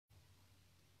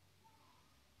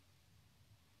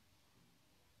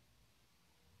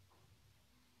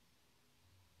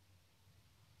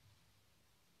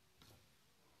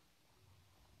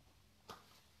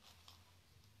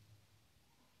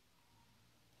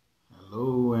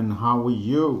how are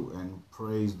you? And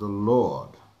praise the Lord.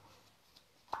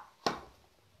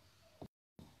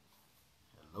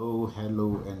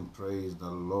 Hello, and praise the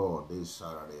Lord. This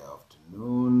Saturday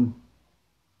afternoon,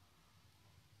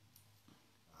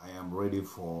 I am ready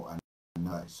for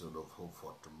another episode of Hope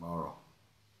for Tomorrow.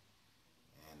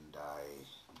 And I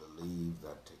believe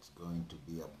that it's going to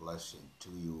be a blessing to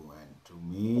you and to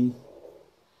me.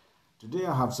 Today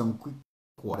I have some quick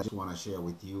words I just want to share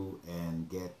with you and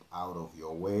get out of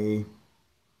your way.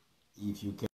 If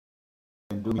you can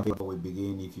do me before we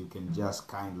begin, if you can just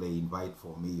kindly invite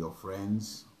for me your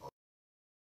friends or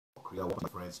create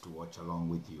friends to watch along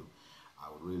with you,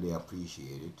 I would really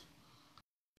appreciate it.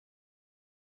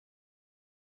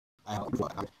 I hope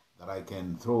that I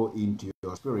can throw into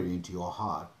your spirit, into your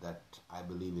heart, that I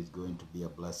believe is going to be a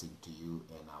blessing to you,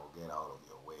 and I will get out of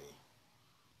your way.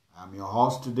 I'm your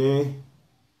host today,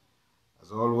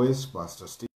 as always, Pastor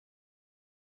Steve,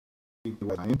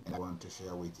 and I want to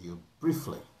share with you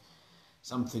briefly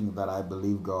something that I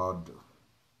believe God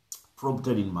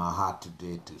prompted in my heart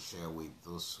today to share with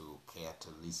those who care to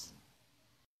listen.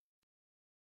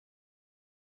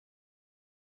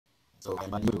 So I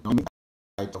invite your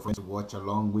friends to watch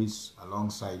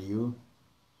alongside you,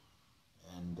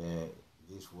 and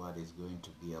this word is going to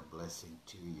be a blessing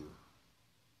to you.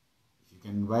 If you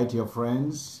can invite your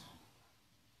friends,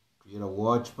 create a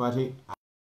watch party.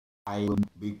 I will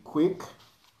be quick.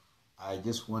 I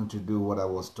just want to do what I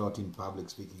was taught in public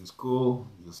speaking school.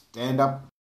 You stand up,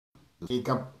 you speak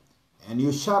up, and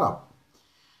you shut up.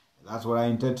 That's what I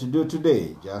intend to do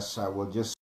today. I will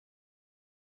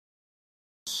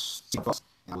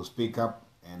speak up,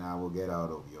 and I will get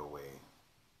out of your way.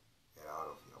 Get out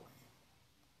of your way.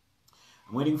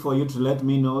 I'm waiting for you to let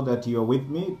me know that you're with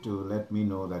me, to let me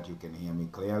know that you can hear me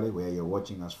clearly, where you're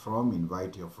watching us from.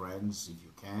 Invite your friends if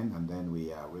you can, and then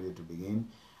we are ready to begin.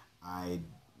 I'm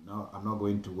not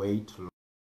going to wait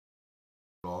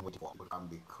long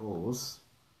because,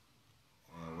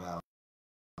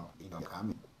 you're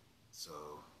coming.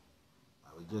 So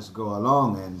I will just go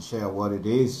along and share what it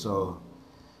is. So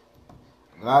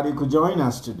glad you could join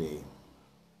us today.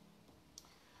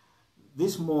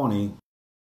 This morning,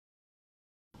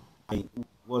 I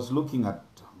was looking at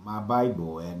my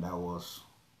Bible, and I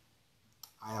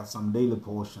have some daily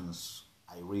portions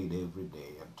I read every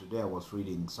day. And today I was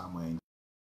reading somewhere in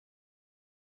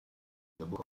the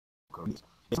book of Corinthians.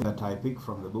 That I picked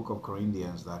from the book of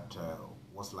Corinthians that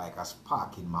was like a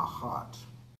spark in my heart.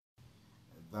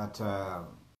 That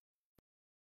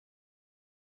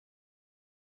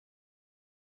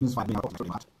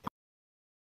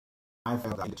I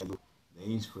felt that the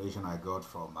inspiration I got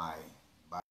from my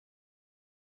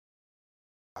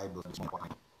Bible,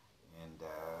 and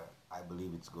I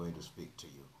believe it's going to speak to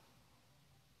you.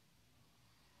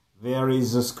 There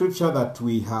is a scripture that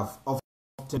we have often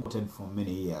quoted for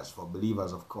many years, for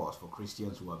believers, of course, for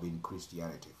Christians who have been in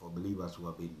Christianity, for believers who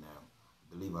have been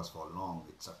believers for long.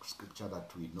 It's a scripture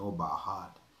that we know by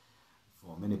heart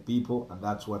for many people, and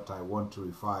that's what I want to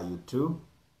refer you to.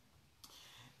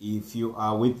 If you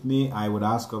are with me, I would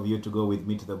ask of you to go with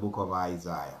me to the book of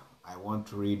Isaiah. I want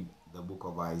to read the book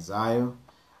of Isaiah.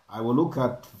 I will look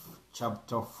at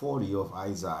chapter 40 of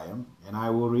Isaiah, and I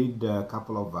will read a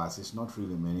couple of verses, not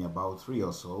really many, about 3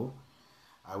 or so.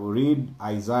 I will read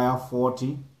Isaiah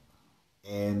 40,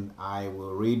 and I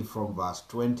will read from verse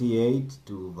 28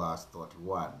 to verse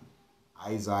 31.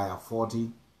 Isaiah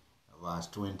 40, verse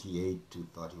 28 to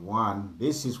 31.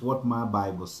 This is what my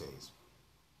Bible says.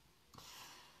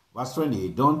 Verse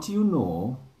 28, don't you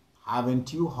know,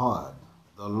 haven't you heard,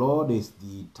 the Lord is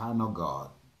the eternal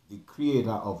God, the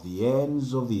creator of the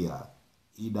ends of the earth.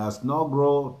 He does not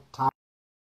grow tired,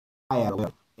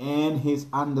 and his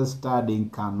understanding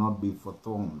cannot be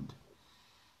fathomed.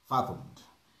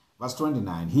 Verse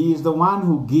 29, he is the one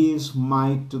who gives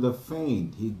might to the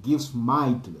faint. He gives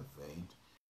might to the faint.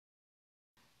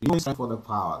 He is for the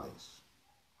powerless.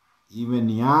 Even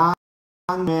young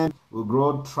men will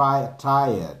grow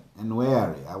tired and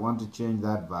weary. I want to change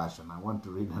that version. I want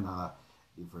to read another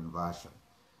different version.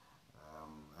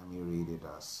 Let me read it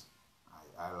as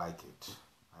I like it.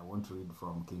 I want to read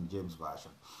from King James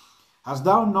Version. Hast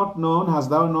thou not known, hast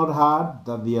thou not heard,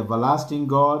 that the everlasting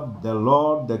God, the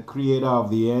Lord, the creator of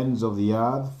the ends of the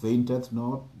earth, fainteth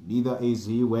not, neither is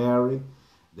he weary.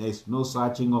 There is no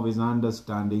searching of his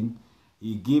understanding.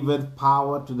 He giveth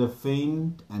power to the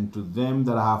faint, and to them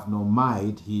that have no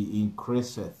might he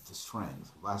increaseth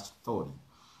strength. Verse 30.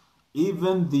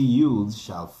 Even the youth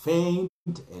shall faint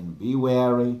and be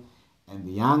weary, and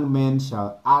the young men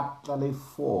shall utterly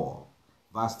fall.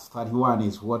 Verse 31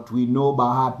 is what we know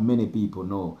by heart, many people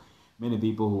know. Many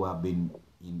people who have been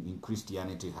in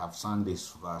Christianity have sung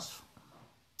this verse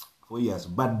for years.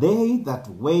 But they that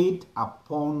wait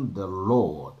upon the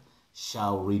Lord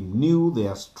shall renew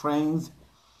their strength.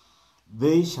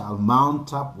 They shall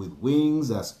mount up with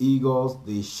wings as eagles.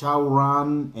 They shall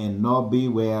run and not be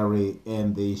weary,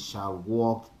 and they shall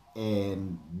walk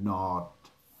and not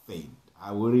faint.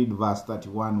 I will read verse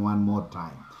 31 one more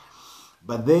time.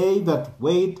 But they that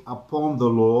wait upon the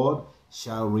Lord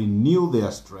shall renew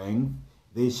their strength.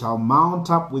 They shall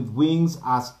mount up with wings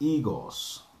as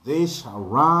eagles. They shall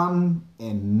run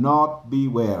and not be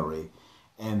weary,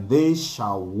 and they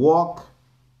shall walk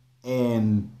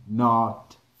and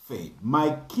not faint.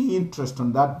 My key interest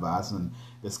on that verse and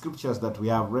the scriptures that we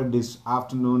have read this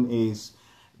afternoon is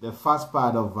the first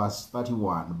part of verse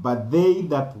 31. But they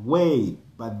that wait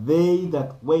upon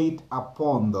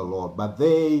the Lord. But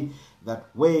they that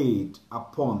wait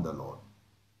upon the Lord.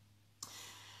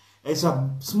 It's a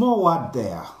small word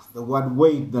there, the word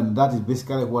wait, then that is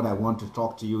basically what I want to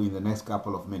talk to you in the next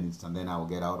couple of minutes, and then I will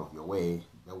get out of your way.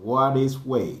 The word is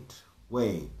wait.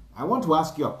 Wait. I want to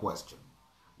ask you a question.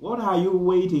 What are you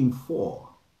waiting for?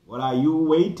 What are you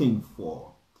waiting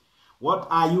for? What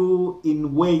are you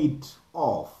in wait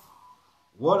of?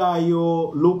 What are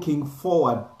you looking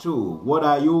forward to? What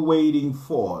are you waiting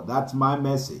for? That's my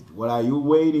message. What are you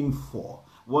waiting for?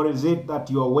 What is it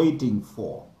that you are waiting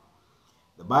for?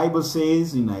 The Bible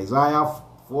says in Isaiah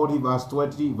 40 verse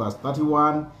 20, verse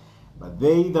 31, but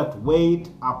they that wait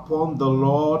upon the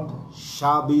Lord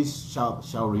shall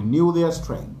renew their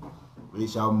strength. They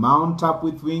shall mount up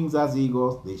with wings as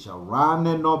eagles. They shall run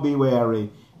and not be weary,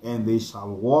 and they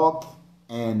shall walk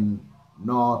and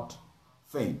not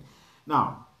faint.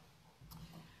 Now,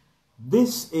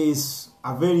 this is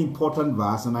a very important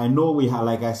verse, and I know we have,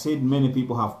 like I said, many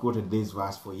people have quoted this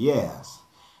verse for years.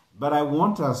 But I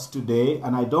want us today,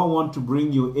 and I don't want to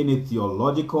bring you any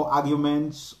theological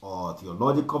arguments or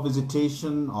theological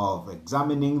visitation of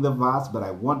examining the verse, but I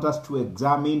want us to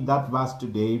examine that verse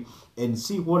today and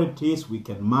see what it is we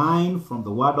can mine from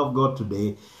the Word of God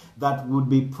today that would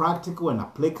be practical and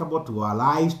applicable to our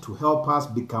lives to help us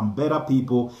become better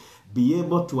people, be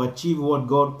able to achieve what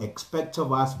God expects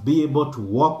of us, be able to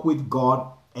walk with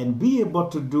God, and be able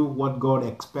to do what God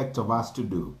expects of us to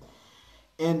do.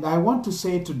 And I want to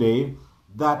say today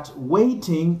that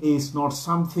waiting is not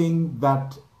something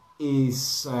that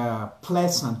is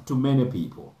pleasant to many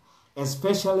people,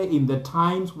 especially in the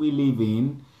times we live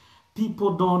in.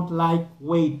 People don't like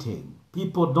waiting.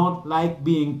 People don't like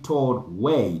being told,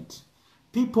 wait.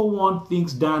 People want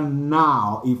things done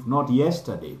now, if not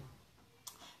yesterday.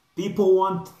 People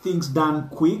want things done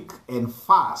quick and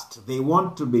fast. They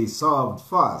want to be served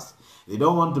fast. They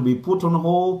don't want to be put on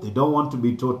hold. They don't want to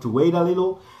be told to wait a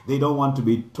little. They don't want to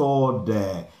be told,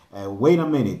 wait a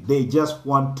minute. They just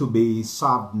want to be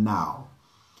served now.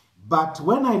 But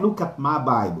when I look at my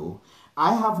Bible,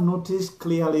 I have noticed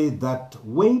clearly that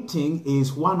waiting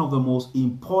is one of the most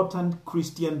important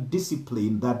Christian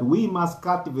disciplines that we must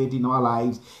cultivate in our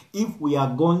lives if we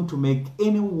are going to make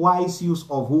any wise use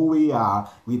of who we are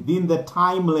within the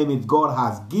time limit God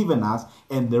has given us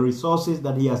and the resources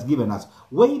that He has given us.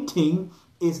 Waiting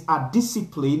is a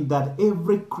discipline that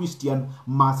every Christian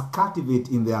must cultivate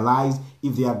in their lives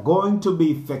if they are going to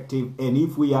be effective and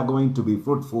if we are going to be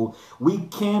fruitful. We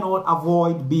cannot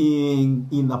avoid being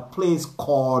in a place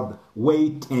called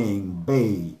waiting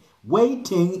bay.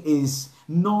 Waiting is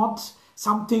not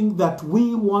something that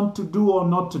we want to do or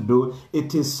not to do.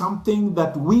 It is something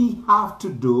that we have to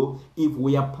do if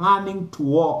we are planning to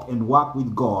walk and work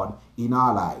with God in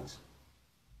our lives.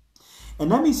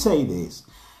 And let me say this,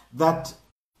 that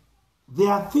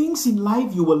there are things in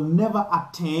life you will never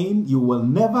attain. You will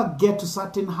never get to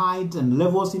certain heights and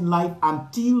levels in life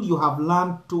until you have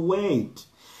learned to wait.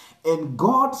 And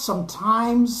God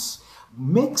sometimes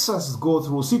makes us go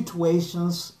through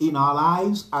situations in our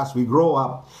lives as we grow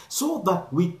up so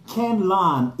that we can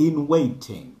learn in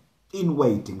waiting. In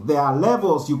waiting. There are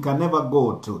levels you can never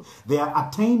go to. There are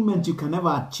attainments you can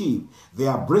never achieve. There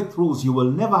are breakthroughs you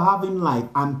will never have in life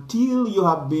until you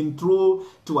have been through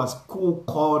to a school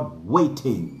called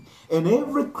waiting. And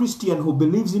every Christian who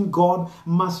believes in God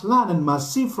must learn and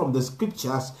must see from the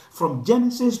scriptures, from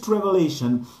Genesis to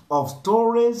Revelation, of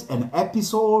stories and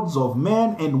episodes of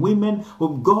men and women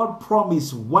whom God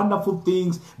promised wonderful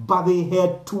things, but they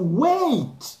had to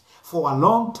wait for a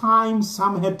long time.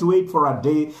 Some had to wait for a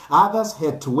day, others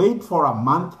had to wait for a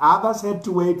month, others had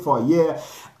to wait for a year,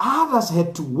 others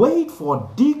had to wait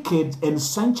for decades and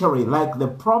centuries, like the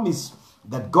promise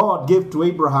that God gave to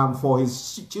Abraham for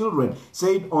his children,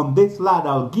 said, on this land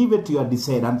I'll give it to your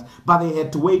descendants, but they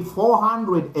had to wait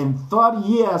 430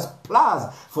 years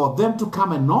plus for them to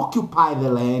come and occupy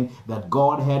the land that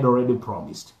God had already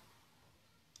promised.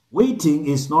 Waiting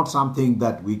is not something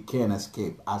that we can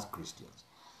escape as Christians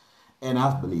and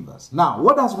as believers. Now,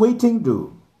 what does waiting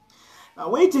do? Now,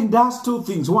 waiting does two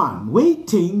things. One,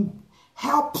 waiting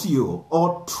helps you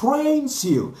or trains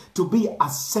you to be a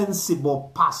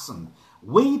sensible person.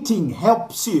 Waiting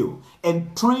helps you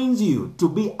and trains you to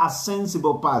be a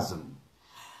sensible person.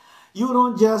 You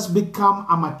don't just become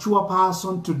a mature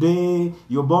person today,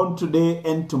 you're born today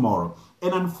and tomorrow.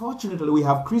 And unfortunately, we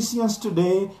have Christians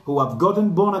today who have gotten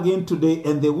born again today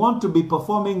and they want to be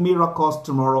performing miracles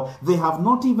tomorrow. They have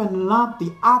not even learned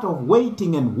the art of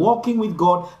waiting and walking with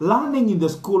God, learning in the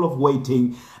school of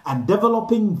waiting and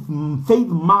developing faith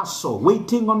muscle,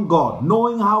 waiting on God,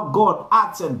 knowing how God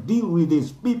acts and deals with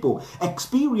his people,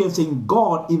 experiencing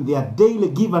God in their daily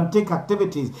give and take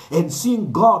activities and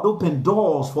seeing God open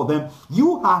doors for them.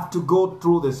 You have to go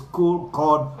through the school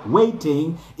called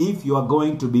waiting if you are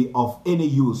going to be of any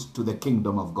use to the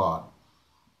kingdom of God.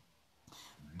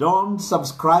 Don't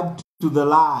subscribe to the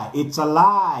lie. It's a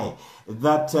lie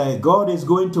that God is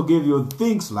going to give you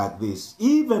things like this.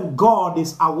 Even God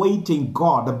is awaiting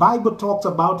God. The Bible talks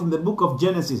about in the book of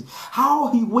Genesis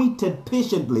how he waited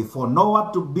patiently for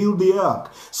Noah to build the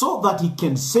ark so that he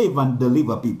can save and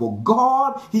deliver people.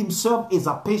 God himself is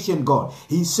a patient God.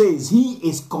 He says he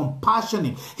is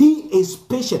compassionate. He is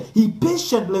patient. He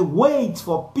patiently waits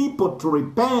for people to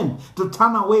repent, to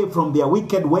turn away from their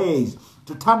wicked ways,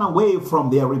 to turn away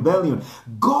from their rebellion.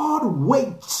 God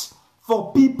waits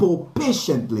for people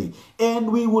patiently,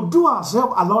 and we would do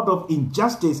ourselves a lot of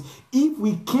injustice if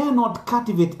we cannot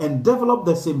cultivate and develop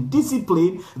the same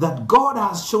discipline that God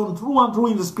has shown through and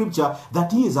through in the scripture,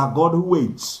 that he is a God who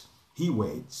waits. He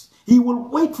waits. He will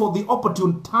wait for the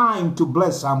opportune time to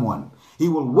bless someone. He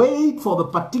will wait for the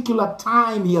particular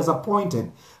time he has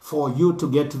appointed for you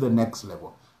to get to the next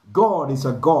level. God is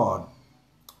a God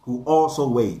who also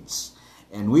waits.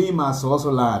 And we must also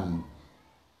learn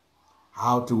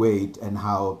how to wait and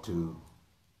how to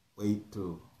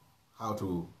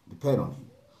depend on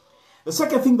him. The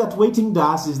second thing that waiting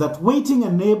does is that waiting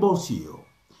enables you,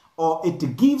 or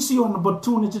it gives you an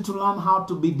opportunity to learn how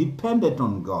to be dependent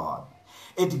on God.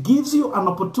 It gives you an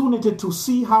opportunity to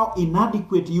see how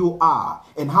inadequate you are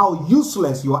and how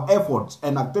useless your efforts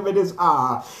and activities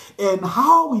are and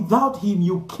how without him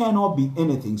you cannot be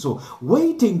anything. So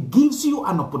waiting gives you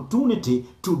an opportunity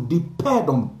to depend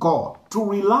on God, to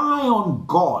rely on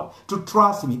God, to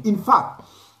trust him. In fact,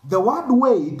 the word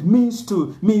wait means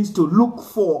to look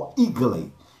for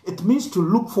eagerly. It means to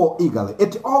look for eagerly.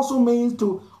 It also means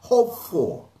to hope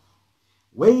for.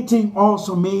 Waiting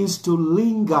also means to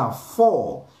linger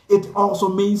for. It also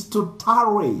means to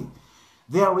tarry.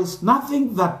 There is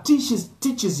nothing that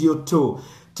teaches you to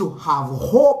have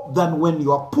hope than when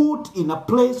you are put in a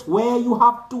place where you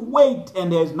have to wait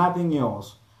and there is nothing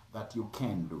else that you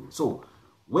can do. So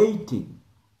waiting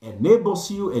enables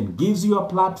you and gives you a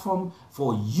platform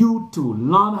for you to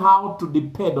learn how to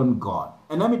depend on God.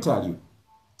 And let me tell you,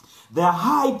 there are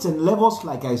heights and levels,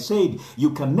 like I said, you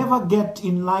can never get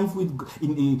in life with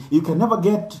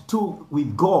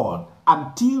God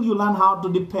until you learn how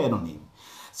to depend on him.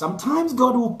 Sometimes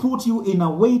God will put you in a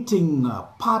waiting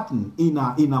pattern, in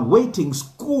a waiting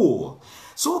school,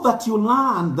 so that you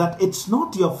learn that it's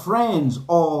not your friends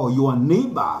or your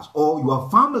neighbors or your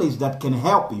families that can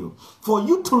help you. For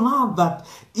you to learn that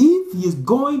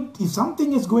if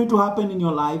something is going to happen in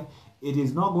your life,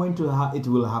 it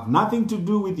will have nothing to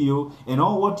do with you, and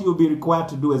all what you'll be required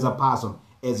to do as a person,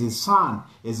 as his son,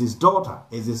 as his daughter,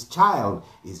 as his child,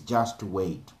 is just to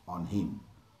wait on him.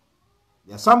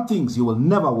 There are some things you will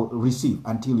never receive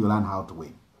until you learn how to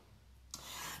wait.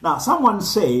 Now, someone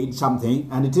said something,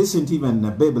 and it isn't even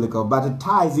biblical, but it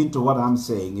ties into what I'm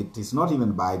saying. It is not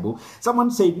even Bible.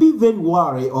 Someone said, be very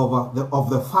wary of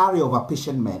the fire of a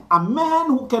patient man. A man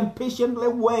who can patiently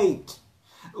wait.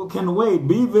 Who can wait.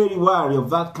 Be very wary of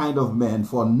that kind of man,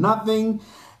 for nothing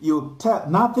he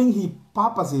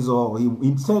purposes or he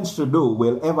intends to do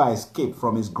will ever escape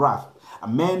from his grasp. A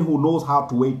man who knows how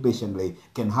to wait patiently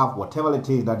can have whatever it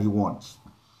is that he wants.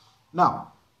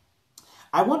 Now,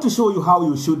 I want to show you how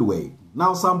you should wait.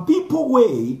 Now, some people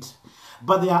wait,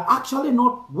 but they are actually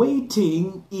not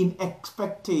waiting in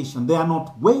expectation. They are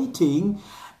not waiting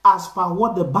as per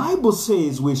what the Bible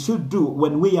says we should do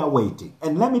when we are waiting.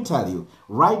 And let me tell you,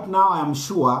 right now I am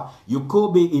sure you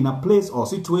could be in a place or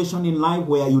situation in life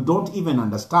where you don't even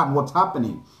understand what's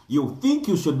happening. You think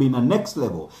you should be in the next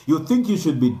level. You think you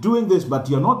should be doing this, but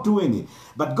you're not doing it.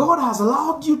 But God has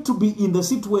allowed you to be in the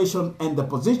situation and the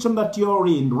position that you're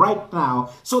in right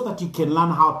now so that you can learn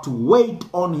how to wait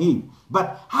on Him.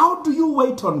 But how do you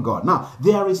wait on God? Now,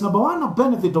 there is number one, a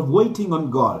benefit of waiting on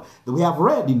God. We have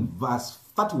read in verse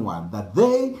 31 that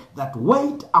they that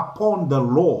wait upon the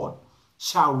Lord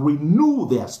shall renew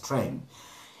their strength.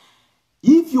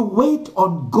 If you wait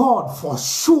on God, for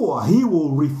sure, He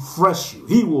will refresh you.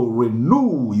 He will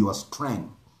renew your strength.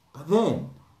 But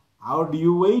then, how do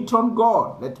you wait on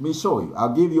God? Let me show you.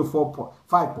 I'll give you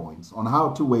 5 points on how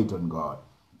to wait on God.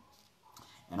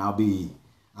 And I'll be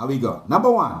gone. Number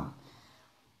one,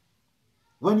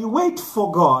 when you wait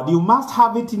for God, you must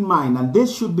have it in mind, and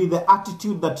this should be the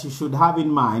attitude that you should have in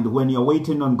mind when you're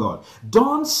waiting on God.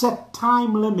 Don't set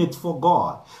time limits for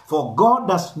God, for God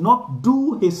does not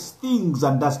do His things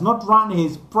and does not run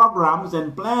His programs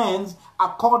and plans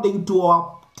according to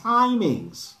our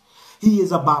timings. He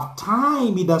is above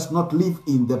time. He does not live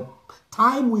in the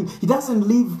time. He doesn't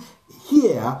live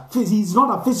here. He's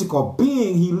not a physical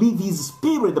being. He lives His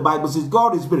spirit. The Bible says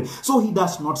God is spirit. So He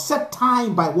does not set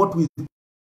time by what we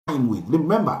time with.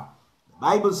 Remember, the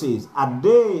Bible says a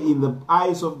day in the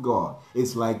eyes of God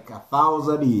is like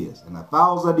 1,000 years, and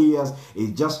 1,000 years is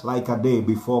just like a day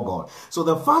before God. So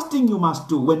the first thing you must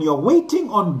do when you're waiting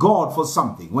on God for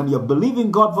something, when you're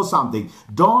believing God for something,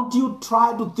 don't you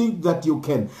try to think that you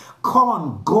can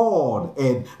con God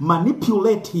and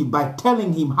manipulate Him by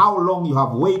telling Him how long you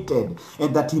have waited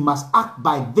and that He must act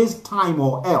by this time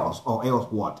or else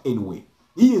what anyway.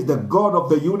 He is the God of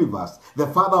the universe, the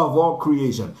Father of all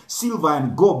creation. Silver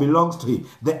and gold belongs to Him.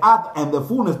 The earth and the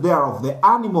fullness thereof, the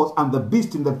animals and the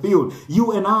beasts in the field,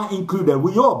 you and I included,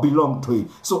 we all belong to Him.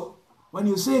 So when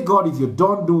you say, God, if you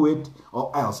don't do it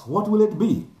or else, what will it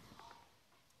be?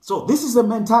 So this is the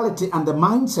mentality and the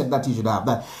mindset that you should have.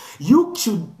 That you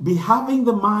should be having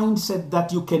the mindset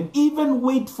that you can even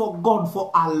wait for God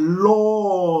for a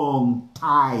long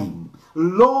time.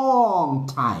 Long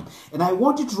time. And I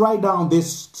want you to write down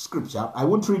this scripture. I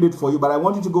won't read it for you, but I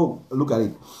want you to go look at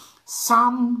it.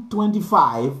 Psalm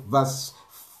 25 verse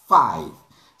 5.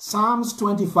 Psalms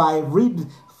 25, read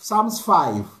Psalms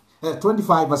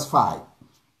 25 verse 5.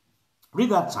 Read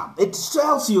that psalm. It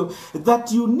tells you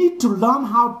that you need to learn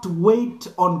how to wait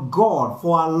on God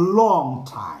for a long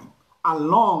time. A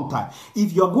long time.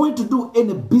 If you're going to do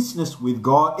any business with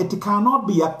God, it cannot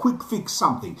be a quick fix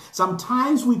something.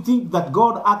 Sometimes we think that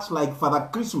God acts like Father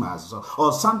Christmas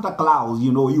or Santa Claus.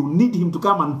 You know, you need Him to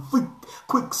come and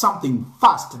quick something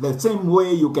fast. The same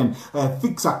way you can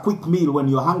fix a quick meal when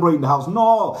you're hungry in the house.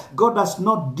 No, God does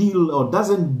not deal or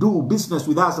doesn't do business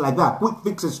with us like that. Quick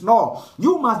fixes. No,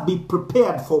 you must be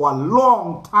prepared for a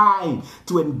long time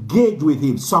to engage with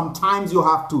Him. Sometimes you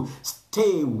have to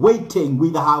stay waiting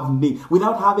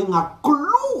without having a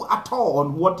clue at all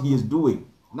on what He is doing.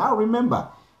 Now remember,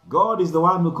 God is the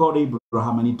one who called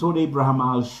Abraham, and He told Abraham,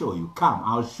 I'll show you. Come,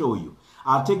 I'll show you.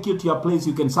 I'll take you to a place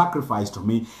you can sacrifice to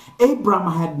me.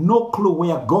 Abraham had no clue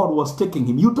where God was taking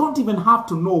him. You don't even have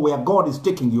to know where God is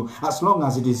taking you as long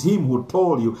as it is Him who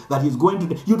told you that He's going to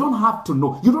do. You don't have to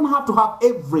know. You don't have to have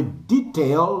every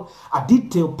detail, a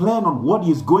detailed plan on what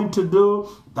He is going to do.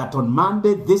 That on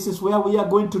Monday, this is where we are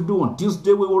going to do. On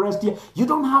Tuesday, we will rest here. You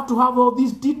don't have to have all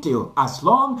these details. As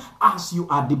long as you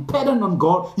are dependent on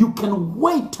God, you can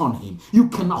wait on Him. You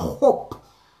can hope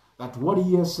that what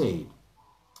He has said,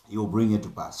 He will bring it to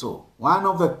pass. So, one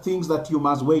of the things that you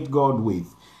must wait God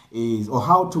with is, or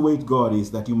how to wait God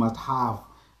is that you must have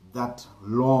that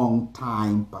long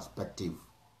time perspective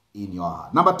in your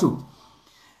heart. Number two,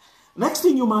 next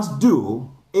thing you must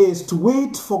do is to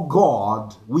wait for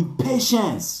God with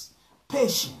patience.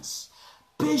 Patience.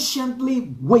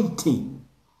 Patiently waiting.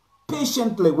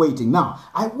 Patiently waiting. Now,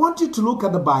 I want you to look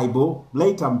at the Bible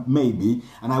later maybe,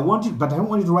 and I want you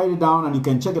to write it down, and you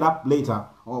can check it up later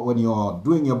or when you're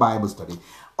doing your Bible study.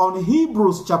 On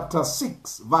Hebrews chapter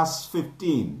 6 verse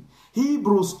 15.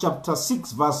 Hebrews chapter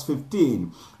 6 verse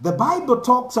 15. The Bible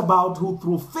talks about who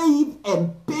through faith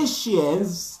and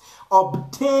patience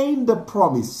obtained the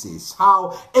promises.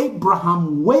 How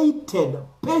Abraham waited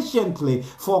patiently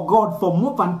for God for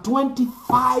more than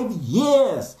 25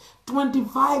 years.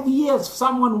 25 years,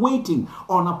 someone waiting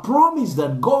on a promise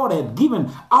that God had given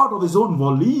out of his own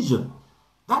volition.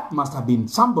 That must have been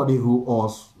somebody who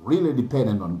was really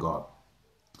dependent on God.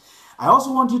 I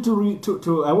also want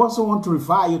you I also want to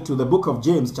refer you to the book of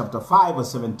James, chapter 5,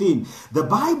 verse 17. The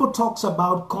Bible talks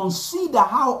about consider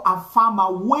how a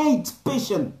farmer waits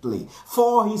patiently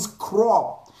for his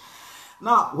crop.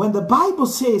 Now, when the Bible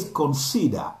says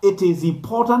consider, it is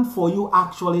important for you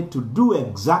actually to do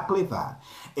exactly that.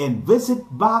 And visit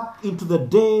back into the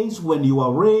days when you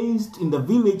were raised in the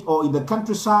village or in the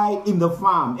countryside, in the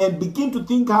farm, and begin to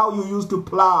think how you used to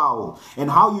plow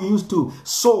and how you used to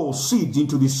sow seeds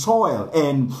into the soil,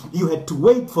 and you had to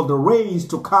wait for the rains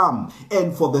to come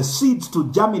and for the seeds to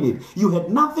germinate. You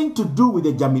had nothing to do with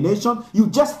the germination. You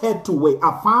just had to wait.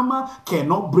 A farmer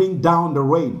cannot bring down the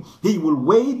rain. He will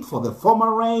wait for the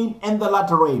former rain and the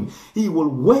latter rain. He will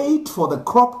wait for the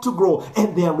crop to grow,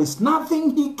 and there is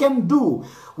nothing he can do.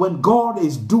 When God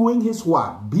is doing his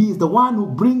work, he is the one who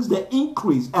brings the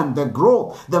increase and the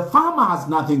growth. The farmer has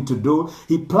nothing to do.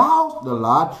 He plows the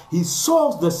land, he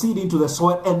sows the seed into the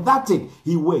soil, and that's it.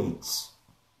 He waits.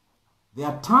 There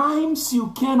are times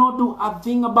you cannot do a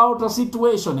thing about a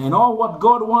situation, and all what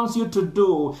God wants you to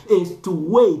do is to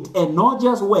wait, and not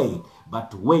just wait,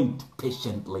 but wait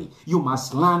patiently. You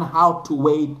must learn how to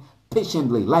wait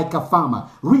patiently like a farmer.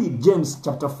 Read James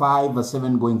chapter 5, verse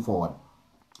 7 going forward.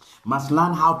 Must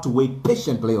learn how to wait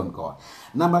patiently on God.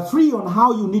 Number 3 on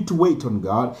how you need to wait on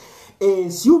God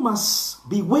is you must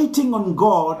be waiting on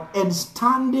God and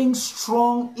standing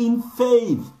strong in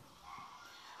faith.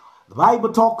 The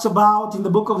Bible talks about in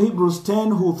the book of Hebrews 10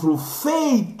 who through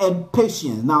faith and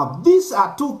patience. Now these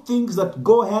are two things that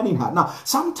go hand in hand. Now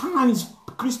sometimes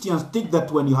Christians think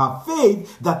that when you have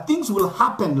faith that things will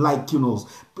happen like,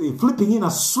 flipping in a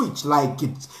switch, like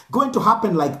it's going to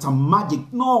happen like some magic.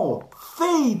 No,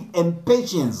 faith and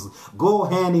patience go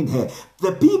hand in hand.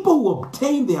 The people who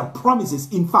obtained their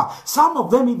promises, in fact, some of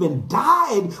them even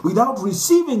died without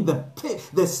receiving the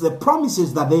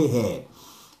promises that they had.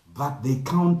 But they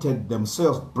counted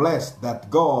themselves blessed that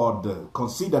God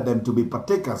considered them to be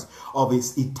partakers of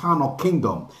his eternal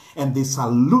kingdom. And they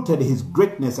saluted his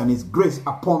greatness and his grace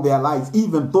upon their lives,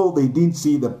 even though they didn't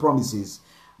see the promises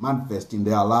manifest in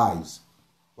their lives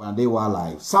when they were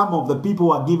alive. Some of the people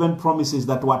were given promises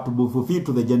that were to be fulfilled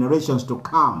to the generations to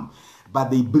come.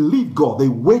 But they believed God. They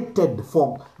waited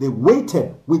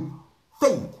with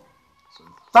faith. So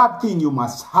the third thing you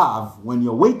must have when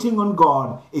you're waiting on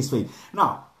God is faith.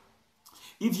 Now,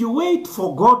 if you wait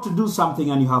for God to do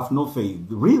something and you have no faith,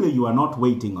 really you are not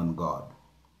waiting on God.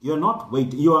 You're not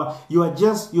waiting. You're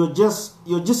just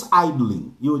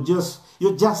idling. You're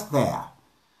just there.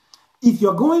 If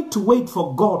you're going to wait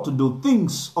for God to do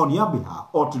things on your behalf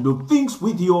or to do things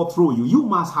with you or through you, you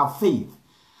must have faith.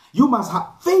 You must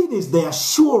have faith is the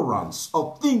assurance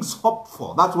of things hoped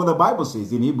for. That's what the Bible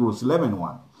says in Hebrews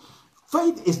 11:1.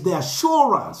 Faith is the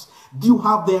assurance. You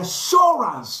have the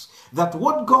assurance that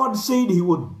what God said he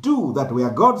would do, that where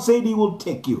God said he will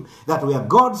take you, that where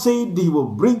God said he will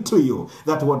bring to you,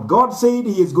 that what God said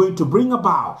he is going to bring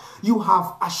about, you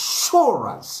have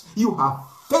assurance, you have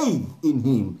faith in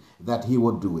him that he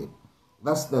will do it.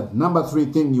 That's the number 3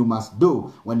 thing you must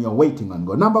do when you're waiting on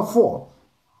God. Number 4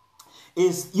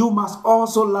 is you must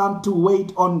also learn to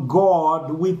wait on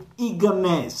God with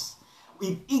eagerness.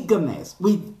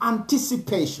 With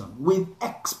anticipation, with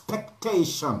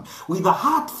expectation, with a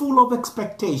heart full of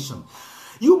expectation.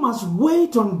 You must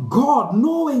wait on God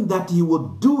knowing that he will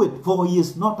do it, for he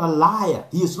is not a liar.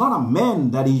 He is not a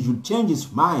man that he should change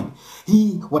his mind.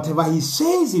 Whatever he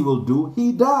says he will do,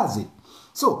 he does it.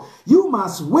 So you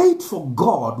must wait for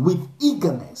God with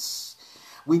eagerness,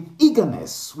 with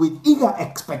eager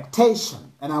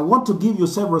expectation. And I want to give you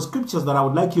several scriptures that I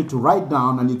would like you to write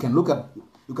down, and you can look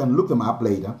them up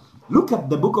later. Look at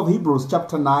the book of Hebrews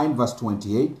chapter 9 verse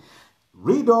 28.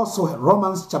 Read also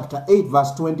Romans chapter 8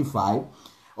 verse 25.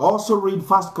 Also read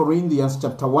 1 Corinthians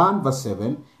chapter 1 verse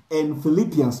 7 and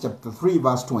Philippians chapter 3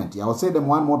 verse 20. I will say them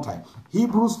one more time.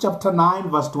 Hebrews chapter 9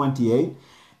 verse 28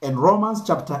 and Romans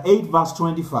chapter 8 verse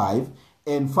 25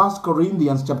 and 1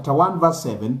 Corinthians chapter 1 verse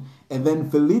 7 and then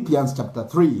Philippians chapter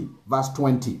 3 verse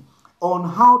 20 on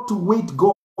how to wait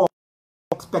God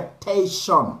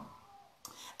expectation.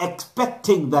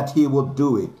 Expecting that he will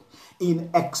do it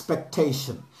in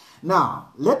expectation. Now,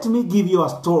 let me give you a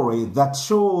story that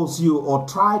shows you or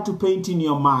try to paint in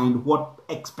your mind what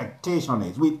expectation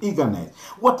is with eagerness.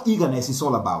 What eagerness is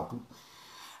all about.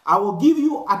 I will give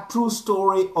you a true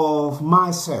story of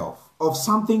myself, of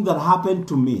something that happened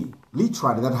to me,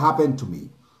 literally that happened to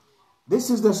me. This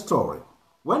is the story.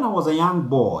 When I was a young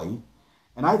boy,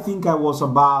 and I think I was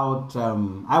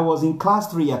I was in class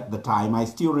 3 at the time, I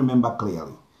still remember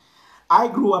clearly. I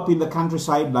grew up in the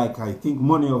countryside, like I think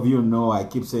many of you know, I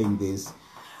keep saying this.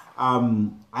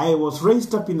 I was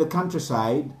raised up in the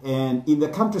countryside, and in the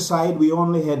countryside we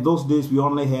only had, those days we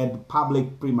only had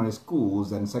public primary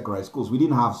schools and secondary schools. We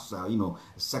didn't have,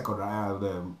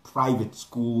 secondary, private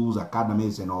schools,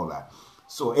 academies and all that.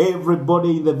 So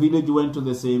everybody in the village went to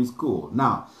the same school.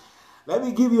 Now, let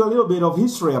me give you a little bit of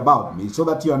history about me so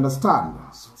that you understand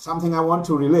something I want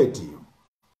to relate to you.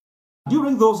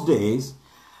 During those days,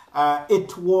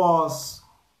 it was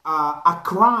a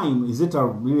crime. Is it a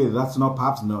really, that's not,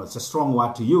 perhaps, no, it's a strong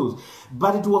word to use,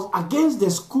 but it was against the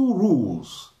school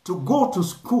rules to go to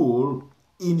school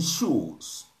in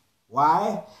shoes.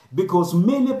 Why? Because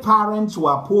many parents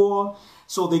were poor,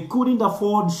 so they couldn't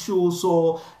afford shoes.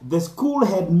 So the school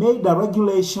had made a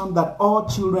regulation that all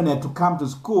children had to come to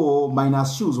school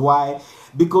minus shoes. Why?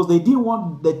 Because they didn't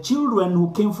want the children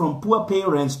who came from poor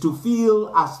parents to feel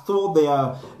as though they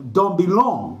don't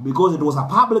belong, because it was a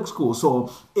public school. So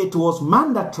it was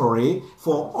mandatory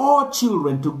for all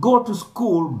children to go to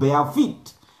school bare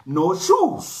feet. No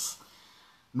shoes.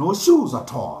 No shoes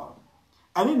at all.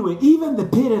 And anyway, even the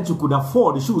parents who could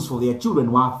afford shoes for their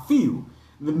children were few.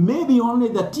 Maybe only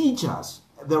the teachers.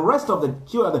 The rest of the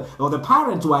children or the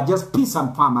parents were just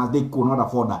peasant farmers. They could not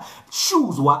afford that.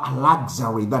 Shoes were a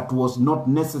luxury that was not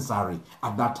necessary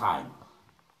at that time.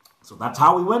 So that's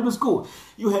how we went to school.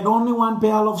 You had only one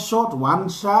pair of shorts, one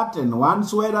shirt and one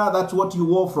sweater. That's what you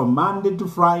wore from Monday to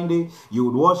Friday. You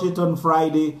would wash it on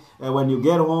Friday when you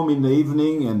get home in the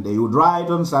evening, and you would dry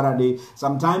it on Saturday.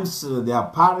 Sometimes their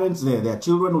parents, their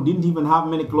children who didn't even have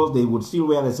many clothes, they would still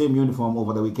wear the same uniform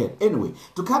over the weekend. Anyway,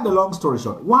 to cut the long story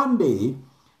short, one day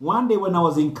when I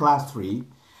was in class 3,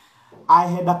 I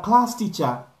had a class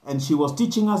teacher, and she was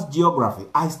teaching us geography.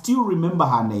 I still remember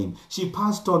her name. She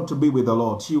passed on to be with the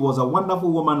Lord. She was a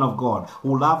wonderful woman of God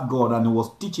who loved God and who was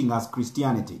teaching us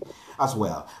Christianity as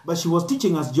well. But she was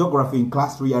teaching us geography in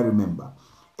class 3, I remember.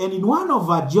 And in one of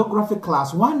our geography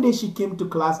class, one day she came to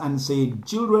class and said,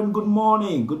 "Children, good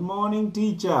morning. Good morning,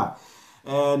 teacher."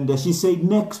 And she said,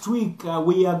 "Next week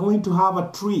we are going to have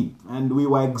a trip." And we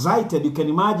were excited. You can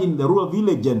imagine the rural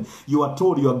village, and you are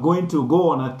told you are going to go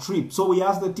on a trip. So we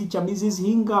asked the teacher, "Mrs.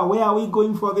 Hinga, where are we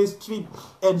going for this trip?"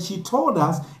 And she told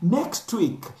us, "Next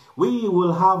week we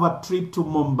will have a trip to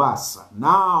Mombasa."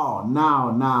 Now,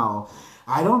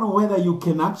 I don't know whether you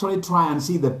can actually try and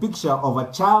see the picture of a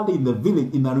child in the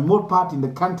village, in a remote part in the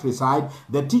countryside.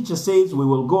 The teacher says we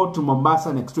will go to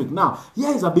Mombasa next week. Now,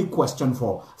 here is a big question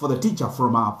for the teacher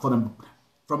from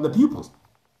the pupils.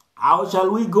 How shall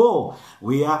we go?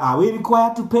 Are we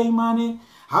required to pay money?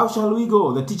 How shall we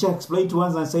go? The teacher explained to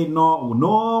us and said, no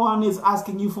one is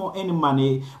asking you for any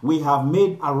money. We have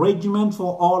made arrangement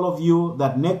for all of you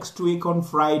that next week on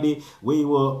Friday, we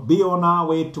will be on our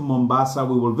way to Mombasa.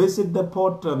 We will visit the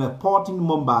port in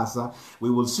Mombasa. We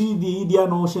will see the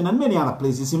Indian Ocean and many other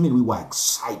places. I mean, we were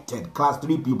excited. Class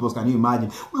 3 pupils, can you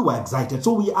imagine? We were excited.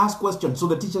 So we asked questions. So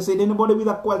the teacher said, "Anybody with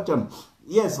a question?"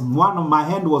 Yes, one of my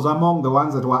hand was among the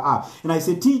ones that were up. And I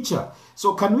said, "Teacher,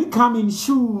 so can we come in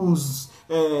shoes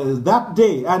that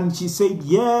day?" And she said,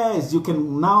 "Yes, you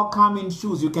can now come in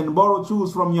shoes. You can borrow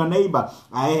shoes from your neighbor."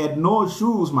 I had no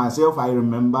shoes myself, I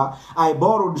remember. I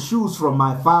borrowed shoes from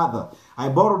my father. I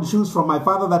borrowed shoes from my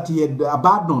father that he had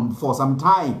abandoned for some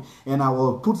time. And I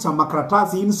will put some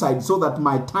makratasi inside so that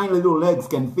my tiny little legs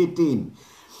can fit in.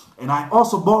 And I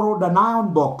also borrowed an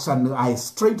iron box, and I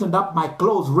straightened up my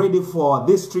clothes ready for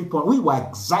this trip. We were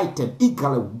excited,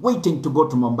 eagerly waiting to go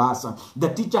to Mombasa. The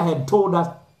teacher had told us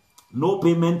no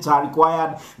payments are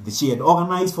required. She had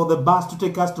organized for the bus to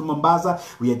take us to Mombasa.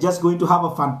 We are just going to have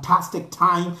a fantastic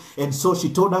time. And so she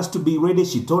told us to be ready.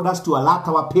 She told us to alert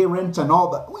our parents and all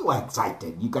that. We were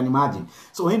excited, you can imagine.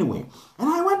 So anyway, and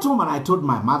I went home and I told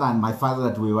my mother and my father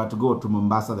that we were to go to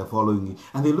Mombasa the following week.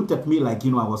 And they looked at me like,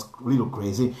 I was a little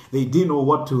crazy. They didn't know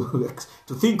what to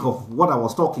think of what I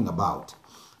was talking about.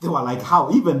 They were like,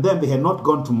 how? Even then, they had not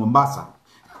gone to Mombasa.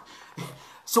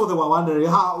 So they were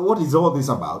wondering, what is all this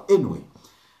about? Anyway,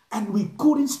 and we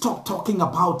couldn't stop talking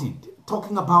about it,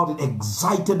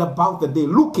 excited about the day,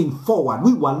 looking forward.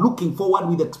 We were looking forward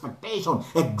with expectation,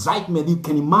 excitement. You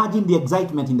can imagine the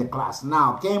excitement in the class.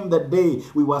 Now came the day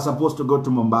we were supposed to go to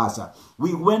Mombasa.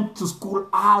 We went to school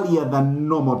earlier than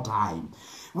normal time.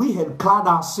 We had clad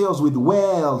ourselves with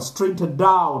well straightened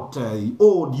out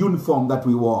old uniform that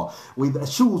we wore, with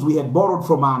shoes we had borrowed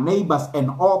from our neighbors and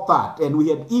all that. And we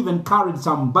had even carried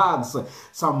some bags,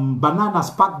 some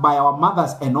bananas packed by our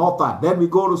mothers and all that. Then we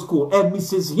go to school, and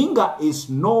Mrs. Hinga is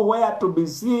nowhere to be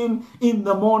seen in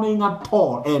the morning at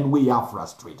all, and we are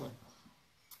frustrated.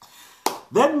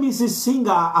 Then Mrs.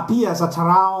 Hinga appears at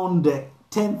around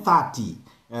 10:30,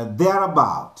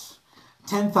 thereabout.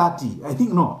 10:30, I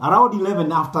think, no, around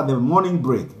 11 after the morning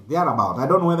break, thereabout. I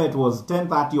don't know whether it was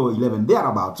 10:30 or 11,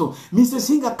 thereabout. So Mrs.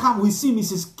 Hinga come, we see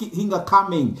Mrs. Hinga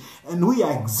coming, and we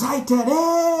are excited.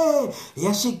 Hey,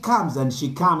 here she comes, and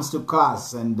she comes to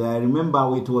class. And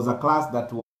remember, it was a class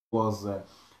that was...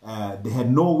 they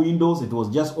had no windows. It was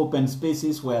just open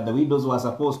spaces where the windows were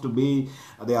supposed to be.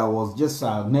 There was just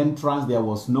an entrance. There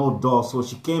was no door. So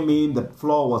she came in. The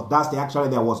floor was dusty. Actually,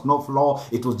 there was no floor.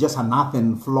 It was just an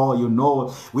earthen floor, you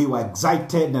know. We were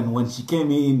excited. And when she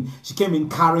came in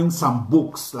carrying some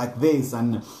books like this.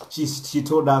 And she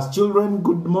told us, children,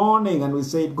 good morning. And we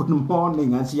said, good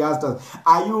morning. And she asked us,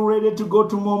 are you ready to go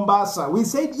to Mombasa? We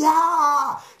said,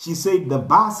 yeah. She said, the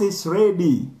bus is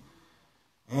ready.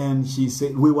 And she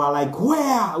said, we were like,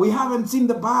 where? We haven't seen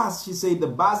the bus. She said, the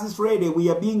bus is ready. We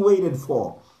are being waited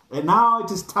for. And now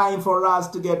it is time for us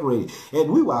to get ready.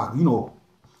 And we were, you know,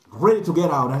 ready to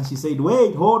get out. And she said,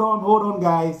 wait, hold on,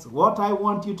 guys. What I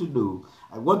want you to do,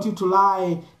 I want you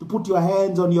to put your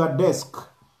hands on your desk.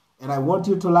 And I want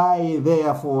you to lie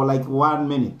there for like 1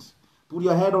 minute. Put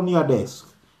your head on your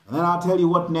desk. And then I'll tell you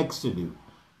what next to do.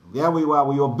 There we were.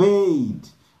 We obeyed.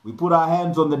 We put our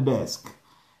hands on the desk.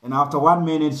 And after 1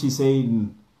 minute, she said,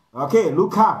 okay,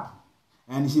 look up.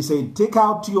 And she said, take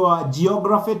out your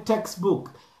geography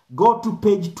textbook. Go to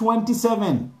page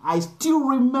 27. I still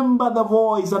remember the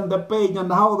voice and the page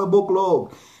and how the book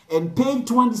looked. And page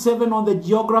 27 on the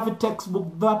geography textbook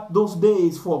those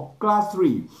days for class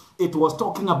 3, it was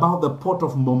talking about the port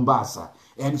of Mombasa.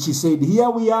 And she said, here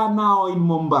we are now in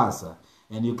Mombasa.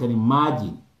 And you can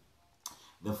imagine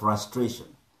the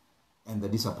frustration and the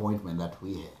disappointment that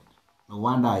we had. No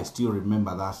wonder I still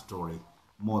remember that story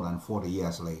more than 40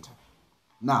 years later.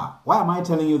 Now, why am I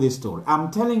telling you this story?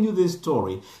 I'm telling you this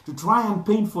story to try and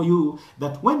paint for you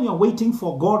that when you're waiting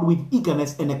for God with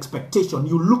eagerness and expectation,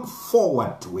 you look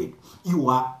forward to it. You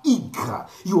are eager.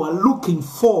 You are looking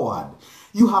forward.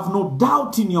 You have no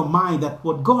doubt in your mind that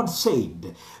what God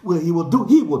said, well, He will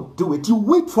do it. You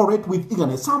wait for it with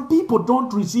eagerness. Some people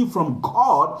don't receive from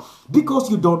God because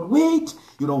you don't wait.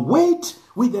 You don't wait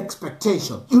with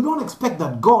expectation. You don't expect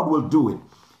that God will do it.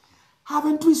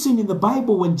 Haven't we seen in the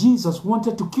Bible when Jesus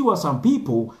wanted to cure some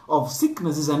people of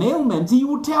sicknesses and ailments, He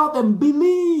would tell them,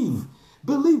 believe.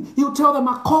 Believe. He would tell them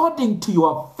according to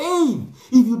your faith.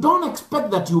 If you don't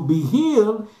expect that you'll be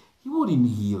healed, He wouldn't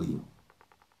heal you.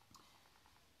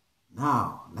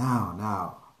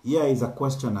 Now, here is a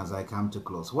question as I come to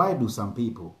close. Why do some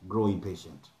people grow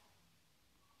impatient?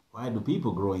 Why do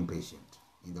people grow impatient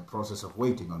in the process of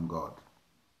waiting on God?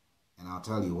 And I'll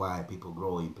tell you why people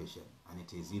grow impatient. And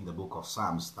it is in the book of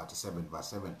Psalms 37 verse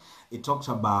 7. It talks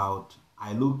about,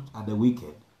 I looked at the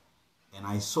wicked and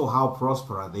I saw how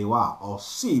prosperous they were or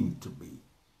seemed to be.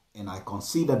 And I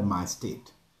considered my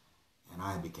state and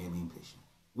I became impatient.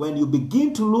 When you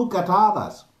begin to look at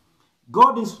others,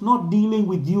 God is not dealing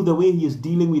with you the way He is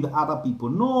dealing with other people.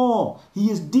 No, He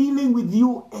is dealing with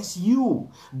you as you.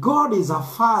 God is a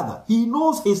father. He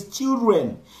knows His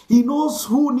children. He knows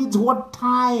who needs what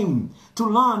time to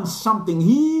learn something.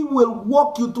 He will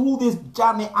walk you through this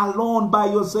journey alone by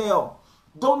yourself.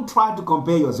 Don't try to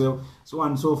compare yourself. So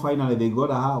and so finally they got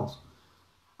a house.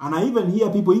 And I even hear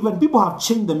people have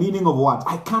changed the meaning of what?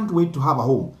 I can't wait to have a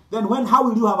home. Then how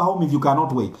will you have a home if you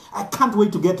cannot wait? I can't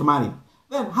wait to get married.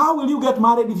 Then how will you get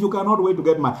married if you cannot wait to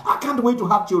get married? I can't wait to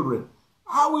have children.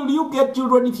 How will you get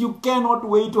children if you cannot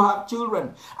wait to have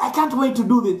children? I can't wait to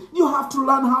do this. You have to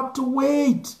learn how to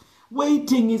wait.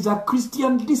 Waiting is a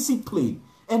Christian discipline.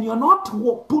 And you're not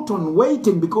put on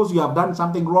waiting because you have done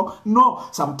something wrong. No,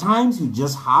 sometimes you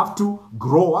just have to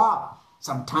grow up.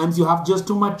 Sometimes you have just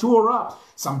to mature up.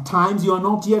 Sometimes you are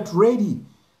not yet ready.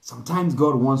 Sometimes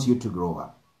God wants you to grow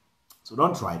up. So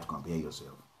don't try to compare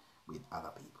yourself with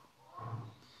other people.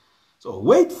 So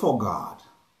wait for God.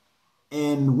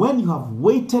 And when you have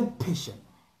waited patiently,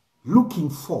 looking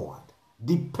forward,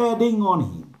 depending on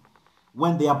Him,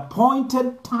 when the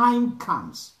appointed time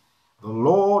comes, the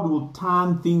Lord will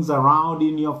turn things around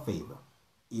in your favor.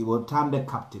 He will turn the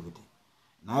captivity.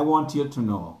 And I want you to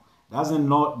know, doesn't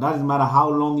matter how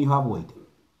long you have waited.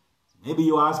 Maybe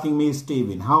you're asking me,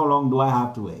 Stephen, how long do I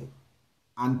have to wait?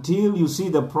 Until you see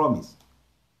the promise.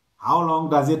 How long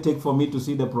does it take for me to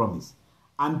see the promise?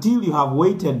 Until you have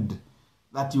waited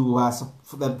that you are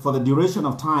for the duration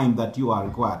of time that you are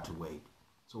required to wait.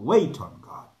 So wait on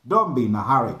God. Don't be in a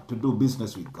hurry to do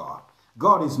business with God.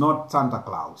 God is not Santa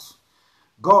Claus.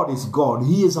 God is God.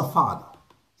 He is a father.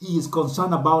 He is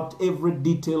concerned about every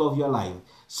detail of your life.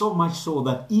 So much so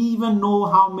that even know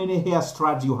how many hair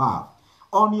strands you have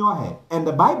on your head. And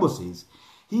the Bible says,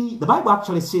 The Bible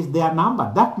actually says they are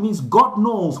numbered. That means God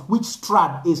knows which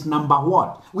strand is number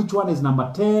what. Which one is number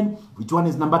 10, which one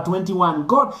is number 21.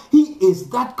 God, He is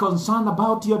that concerned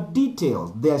about your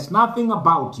details. There's nothing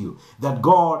about you that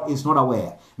God is not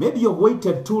aware. Maybe you've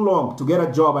waited too long to get a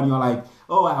job and you're like,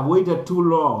 oh, I have waited too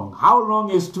long. How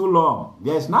long is too long?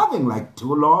 There's nothing like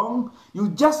too long. You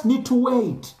just need to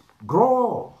wait.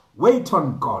 Grow. Wait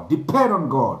on God, depend on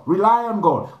God, rely on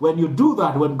God. When you do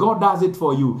that, when God does it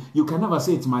for you, you can never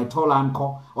say it's my tall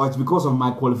uncle or it's because of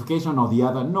my qualification or the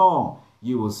other. No,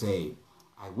 you will say,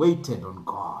 I waited on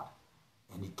God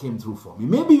and He came through for me.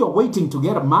 Maybe you're waiting to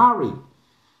get married,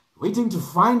 waiting to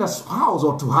find a spouse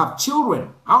or to have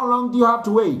children. How long do you have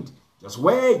to wait? Just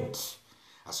wait.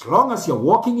 As long as you're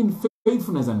walking in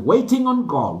faithfulness and waiting on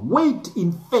God, wait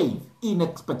in faith, in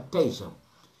expectation.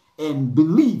 And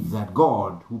believe that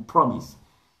God who promised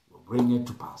will bring it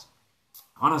to pass.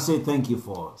 I want to say thank you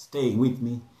for staying with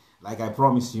me. Like I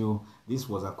promised you, this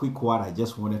was a quick word. I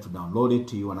just wanted to download it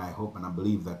to you, and I hope and I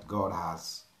believe that God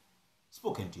has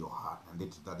spoken to your heart and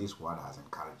that this word has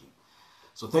encouraged you.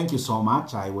 So thank you so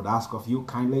much. I would ask of you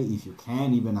kindly, if you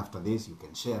can, even after this, you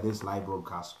can share this live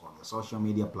broadcast on your social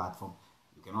media platform.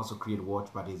 You can also create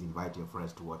watch parties, invite your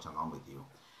friends to watch along with you.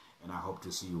 And I hope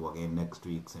to see you again next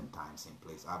week, same time, same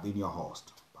place. I've been your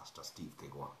host, Pastor Steve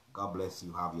Kigwa. God bless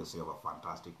you. Have yourself a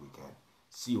fantastic weekend.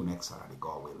 See you next Saturday,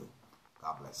 God willing.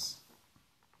 God bless.